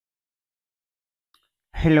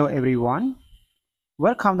Hello everyone,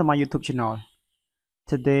 welcome to my YouTube channel.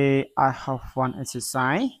 Today I have one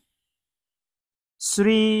exercise.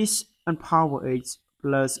 3 and power x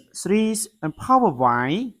plus 3 and power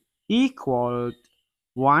y equal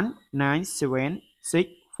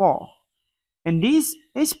 19764. And this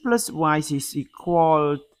x plus y is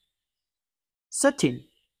equal 13.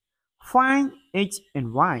 Find x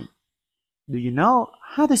and y. Do you know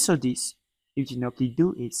how to solve this? If you know, please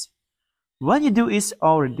do it. When you do it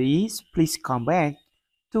already, please come back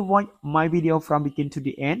to watch my video from beginning to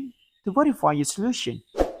the end to verify your solution.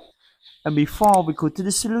 And before we go to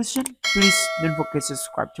the solution, please don't forget to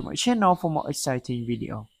subscribe to my channel for more exciting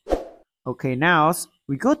video. Okay, now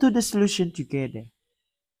we go to the solution together.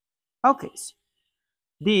 Okay,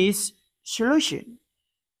 this solution.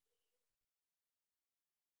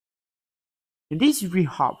 In this we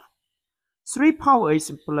have 3 power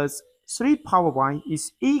x plus 3 power y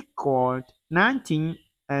is equal to 19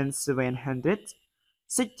 and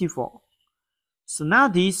 764. So now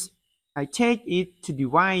this, I take it to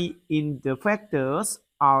divide in the factors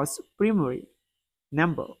as primary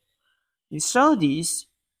number. So this,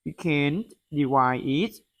 we can divide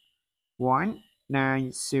it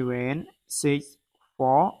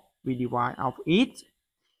 19764. We divide of it.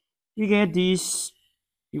 We get this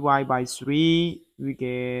divide by 3. We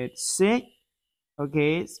get 6.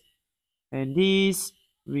 Okay, and this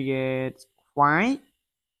we get 5,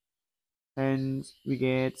 and we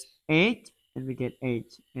get 8, and we get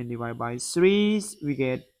 8, and divide by 3 we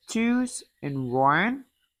get 2 and 1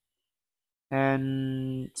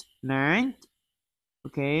 and 9.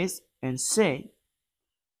 Okay, and 6,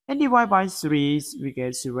 and divide by 3 we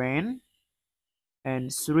get 7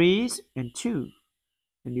 and 3 and 2,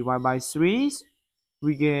 and divide by 3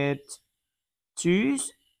 we get 2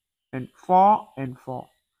 and 4 and 4.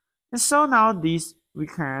 And so now this we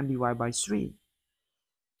can divide by 3.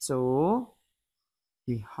 So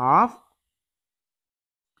we have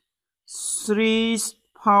 3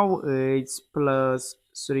 power x plus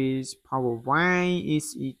 3 power y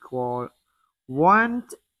is equal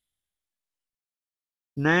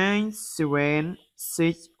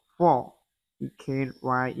 19764. We can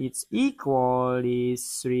write it's equal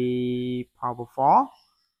is 3 power 4.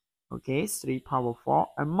 Okay, 3 power 4,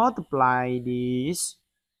 and multiply this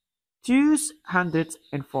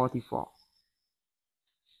 244.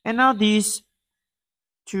 And now this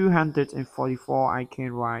 244, I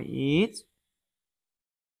can write it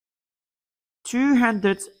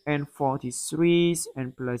 243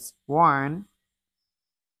 and plus 1.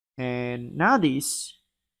 And now this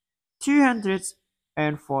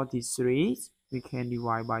 243, we can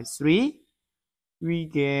divide by 3. We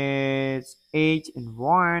get 8 and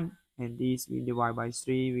 1. And this we divide by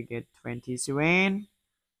 3, we get 27.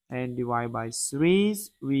 And divide by 3,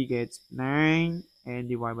 we get 9. And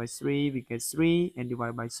divide by 3, we get 3. And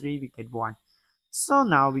divide by 3, we get 1. So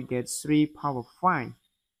now we get 3 power 5.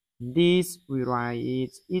 This we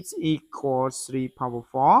write it's equals 3 power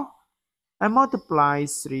 4. And multiply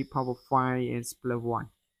 3 power 5 and plus 1.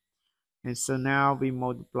 And so now we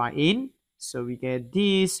multiply in. So we get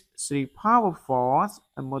this 3 power 4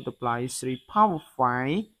 and multiply 3 power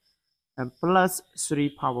 5 and plus 3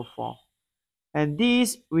 power 4. And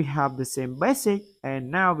this we have the same basic, and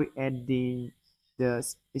now we adding the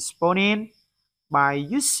exponent by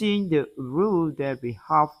using the rule that we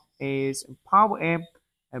have as power m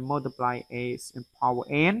and multiply as power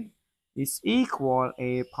n is equal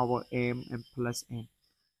a power m and plus n.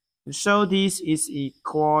 And so this is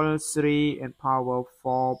equal 3 and power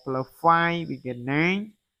 4 plus 5, we get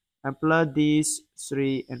 9, and plus this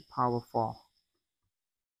 3 and power 4.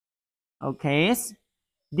 Okay,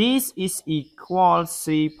 this is equal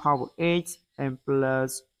 3 power 8 and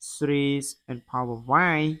plus 3 and power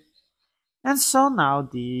y. And so now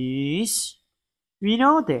this, we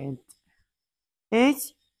know that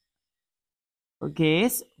h, okay,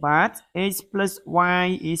 but h plus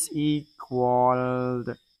y is equal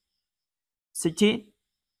 16.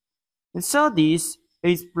 And so this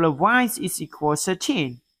h plus y is equal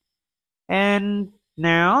 13. And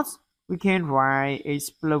now we can write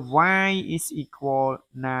h plus y is equal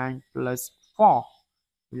 9 plus 4.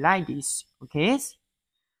 Like this, okay?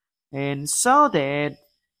 And so that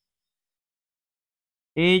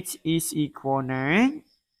h is equal 9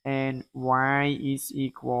 and y is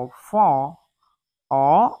equal 4,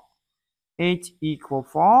 or h equal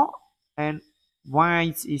 4 and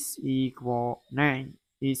y is equal 9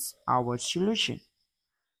 is our solution.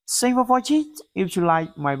 Thanks for watching. If you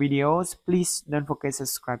like my videos, please don't forget to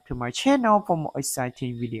subscribe to my channel for more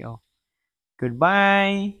exciting video.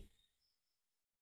 Goodbye.